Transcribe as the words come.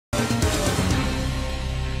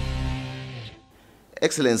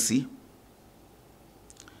Excellency,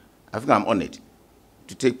 I think I'm honored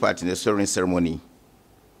to take part in the swearing ceremony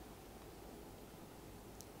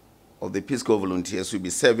of the Peace Corps volunteers who will be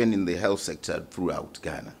serving in the health sector throughout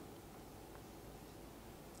Ghana.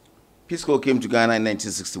 Peace Corps came to Ghana in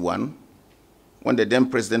 1961 when the then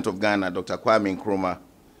President of Ghana, Dr. Kwame Nkrumah,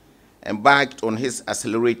 embarked on his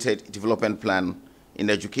accelerated development plan in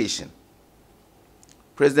education.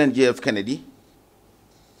 President J.F. Kennedy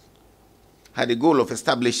had the goal of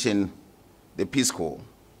establishing the Peace Corps,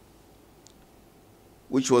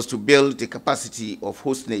 which was to build the capacity of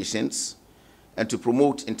host nations and to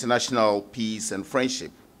promote international peace and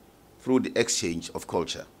friendship through the exchange of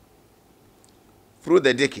culture. Through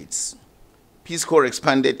the decades, Peace Corps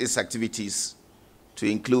expanded its activities to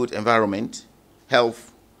include environment,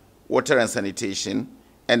 health, water and sanitation,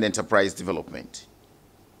 and enterprise development.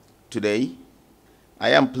 Today, I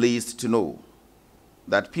am pleased to know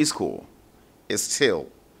that Peace Corps is still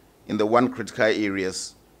in the one critical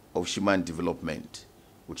areas of human development,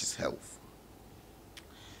 which is health.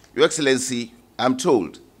 Your Excellency, I'm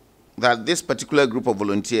told that this particular group of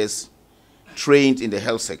volunteers trained in the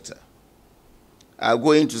health sector are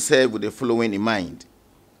going to serve with the following in mind: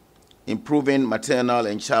 improving maternal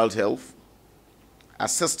and child health,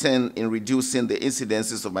 assisting in reducing the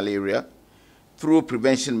incidences of malaria through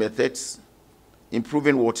prevention methods,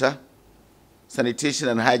 improving water, sanitation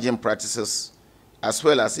and hygiene practices, as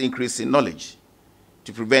well as increasing knowledge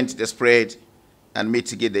to prevent the spread and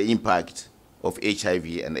mitigate the impact of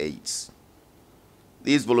HIV and AIDS.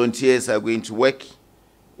 These volunteers are going to work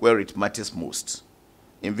where it matters most,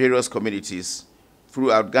 in various communities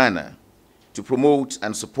throughout Ghana, to promote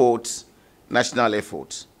and support national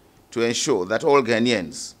efforts to ensure that all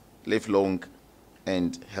Ghanaians live long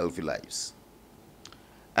and healthy lives.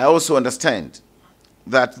 I also understand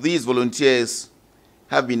that these volunteers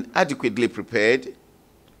have been adequately prepared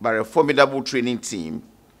by a formidable training team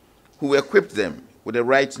who equipped them with the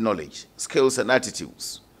right knowledge, skills, and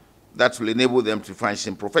attitudes that will enable them to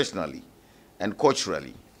function professionally and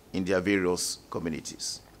culturally in their various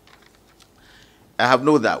communities. I have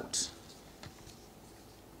no doubt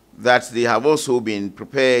that they have also been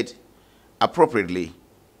prepared appropriately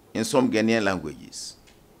in some Ghanaian languages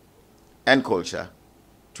and culture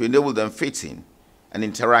to enable them fit in and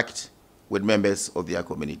interact with members of their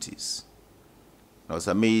communities. I was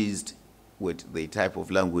amazed with the type of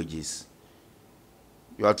languages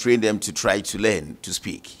you have trained them to try to learn to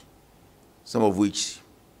speak, some of which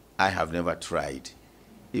I have never tried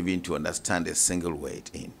even to understand a single word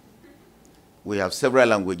in. We have several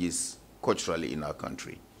languages culturally in our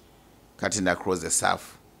country, cutting across the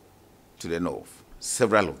south to the north,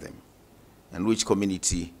 several of them, and which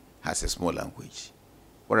community has a small language.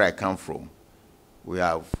 Where I come from, we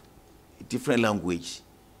have a different language,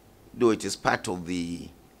 though it is part of the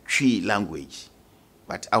Twi language,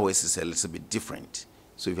 but ours is a little bit different.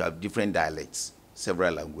 So if you have different dialects,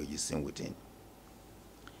 several languages in within.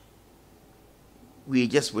 We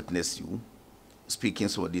just witnessed you speaking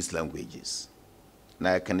some of these languages.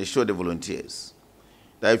 Now I can assure the volunteers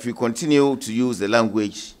that if you continue to use the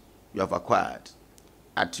language you have acquired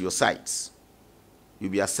at your sites,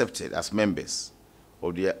 you'll be accepted as members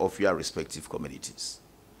of your respective communities.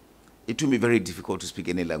 It will be very difficult to speak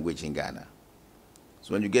any language in Ghana.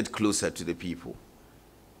 So when you get closer to the people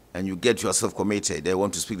and you get yourself committed, they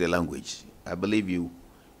want to speak the language, I believe you,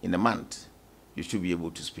 in a month, you should be able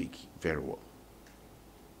to speak very well.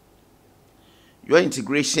 Your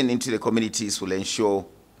integration into the communities will ensure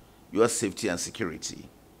your safety and security.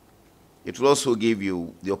 It will also give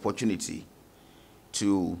you the opportunity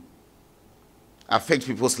to affect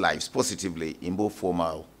people's lives positively in both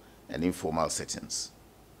formal and informal settings.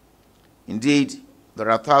 Indeed, there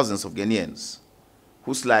are thousands of Ghanaians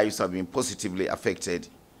whose lives have been positively affected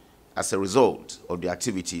as a result of the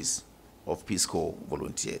activities of Peace Corps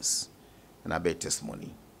volunteers, and I bear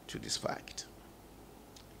testimony to this fact.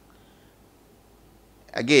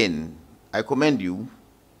 Again, I commend you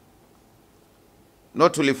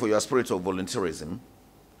not only for your spirit of volunteerism,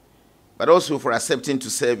 but also for accepting to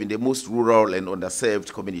serve in the most rural and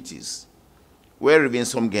underserved communities, where even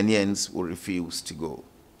some Ghanaians will refuse to go.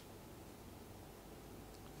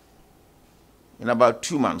 In about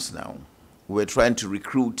 2 months now, we're trying to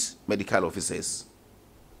recruit medical officers,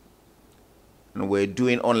 and we're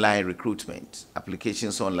doing online recruitment,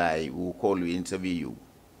 applications online. We will call you, interview you.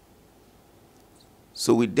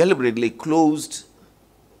 So we deliberately closed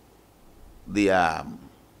the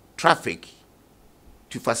traffic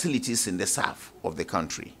to facilities in the south of the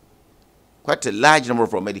country. Quite a large number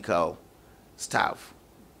of our medical staff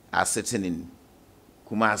are sitting in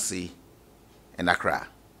Kumasi and Accra.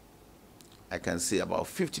 I can say about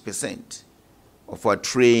 50% of our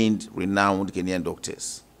trained, renowned Kenyan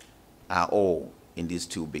doctors are all in these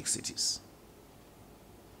two big cities.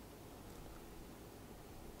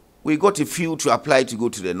 We got a few to apply to go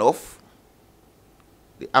to the north,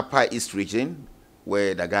 the Upper East region,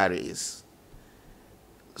 where Dagari is.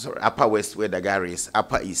 Sorry, Upper West, where Dagari is,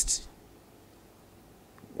 Upper East.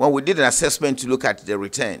 When we did an assessment to look at the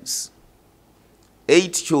returns,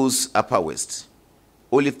 8 chose Upper West.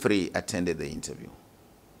 Only 3 attended the interview.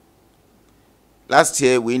 Last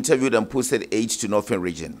year, we interviewed and posted 8 to Northern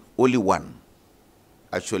region. Only 1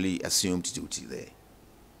 actually assumed duty there.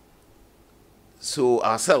 So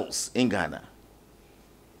ourselves in Ghana,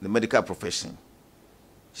 the medical profession,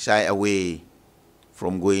 shy away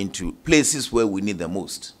from going to places where we need the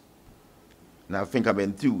most. And I think I'm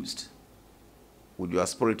enthused with your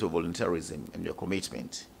spirit of volunteerism and your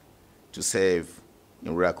commitment to serve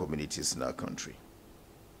in rural communities in our country.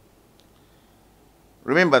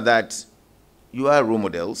 Remember that you are role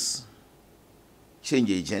models, change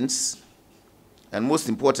agents, and most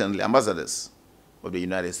importantly, ambassadors of the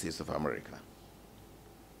United States of America.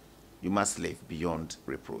 You must live beyond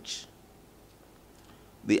reproach.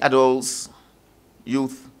 The adults,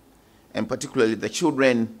 youth, and particularly the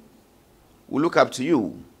children will look up to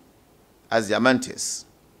you as their mentors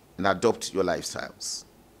and adopt your lifestyles.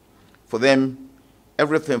 For them,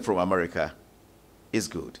 everything from America is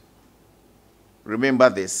good. Remember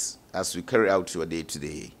this as we carry out your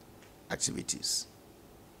day-to-day activities.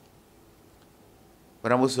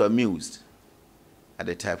 But I'm also amused at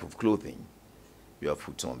the type of clothing you have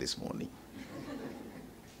put on this morning.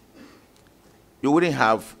 You wouldn't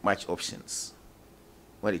have much options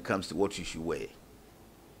when it comes to what you should wear.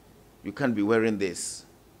 You can't be wearing this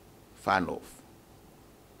far north.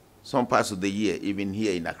 Some parts of the year, even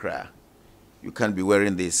here in Accra, you can't be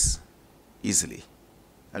wearing this easily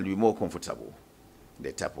and be more comfortable in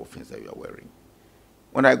the type of things that you are wearing.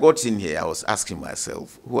 When I got in here, I was asking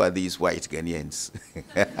myself, who are these white Ghanaians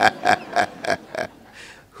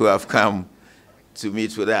who have come to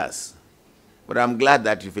meet with us? But I'm glad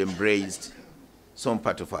that you've embraced some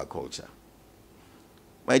part of our culture.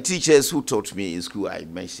 My teachers who taught me in school, I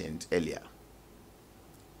mentioned earlier,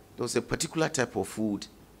 there was a particular type of food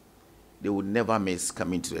they would never miss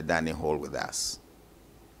coming to the dining hall with us.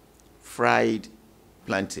 Fried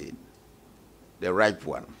plantain, the ripe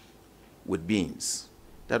one, with beans.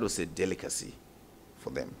 That was a delicacy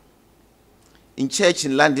for them. In church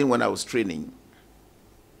in London, when I was training,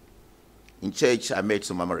 in church I met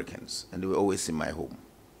some Americans, and they were always in my home.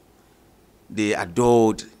 They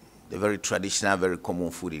adored the very traditional, very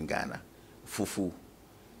common food in Ghana, fufu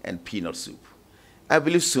and peanut soup. I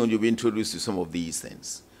believe soon you'll be introduced to some of these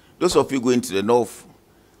things. Those of you going to the north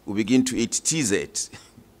will begin to eat TZ.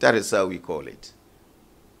 That is how we call it.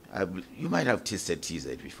 You might have tasted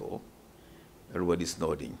TZ before. Everybody's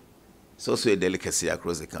nodding. It's also a delicacy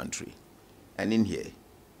across the country. And in here,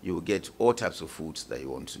 you will get all types of foods that you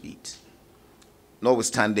want to eat.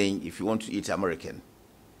 Notwithstanding, if you want to eat American,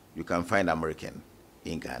 you can find American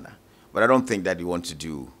in Ghana. But I don't think that you want to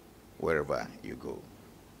do wherever you go.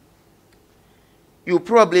 You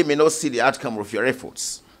probably may not see the outcome of your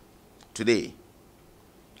efforts today,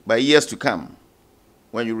 but years to come,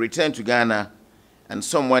 when you return to Ghana and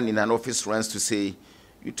someone in an office runs to say,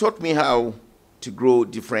 you taught me how to grow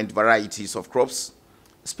different varieties of crops,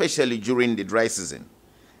 especially during the dry season,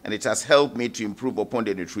 and it has helped me to improve upon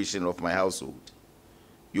the nutrition of my household.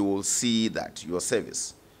 You will see that your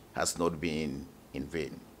service has not been in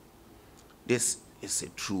vain. This is a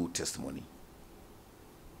true testimony.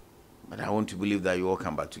 But I want to believe that you all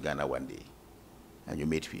come back to Ghana one day and you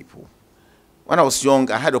meet people. When I was young,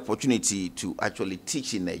 I had the opportunity to actually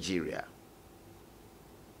teach in Nigeria.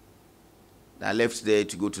 I left there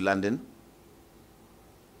to go to London,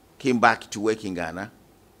 came back to work in Ghana,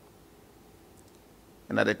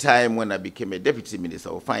 and at the time when I became a deputy minister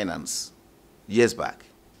of finance, years back,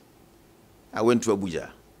 I went to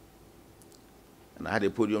Abuja, and I had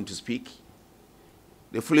a podium to speak.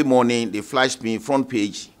 The following morning, they flashed me front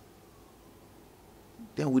page.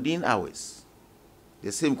 Then within hours,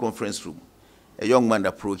 the same conference room, a young man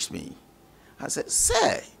approached me. I said,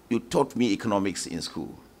 "Sir, you taught me economics in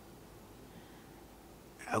school."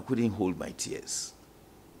 I couldn't hold my tears.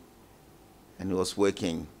 And he was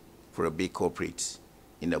working for a big corporate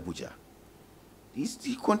in Abuja.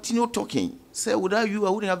 He continued talking. Sir, without you, I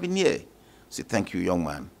wouldn't have been here. I said, "Thank you, young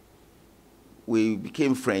man." We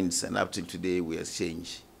became friends, and up to today, we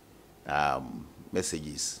exchange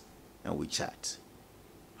messages and we chat.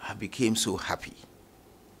 I became so happy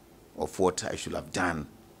of what I should have done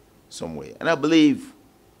somewhere. And I believe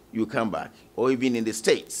you come back. Or even in the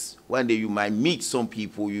States, one day you might meet some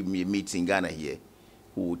people you may meet in Ghana here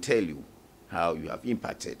who will tell you how you have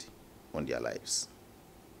impacted on their lives.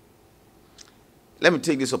 Let me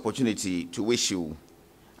take this opportunity to wish you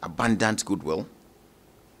abundant goodwill,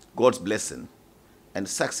 God's blessing, and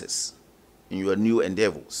success in your new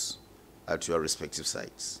endeavors at your respective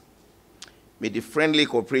sites. May the friendly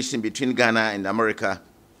cooperation between Ghana and America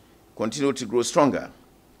continue to grow stronger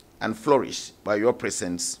and flourish by your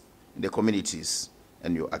presence in the communities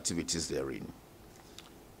and your activities therein.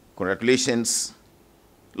 Congratulations.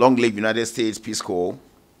 Long live United States Peace Corps.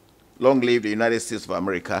 Long live the United States of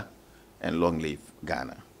America, and long live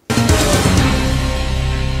Ghana.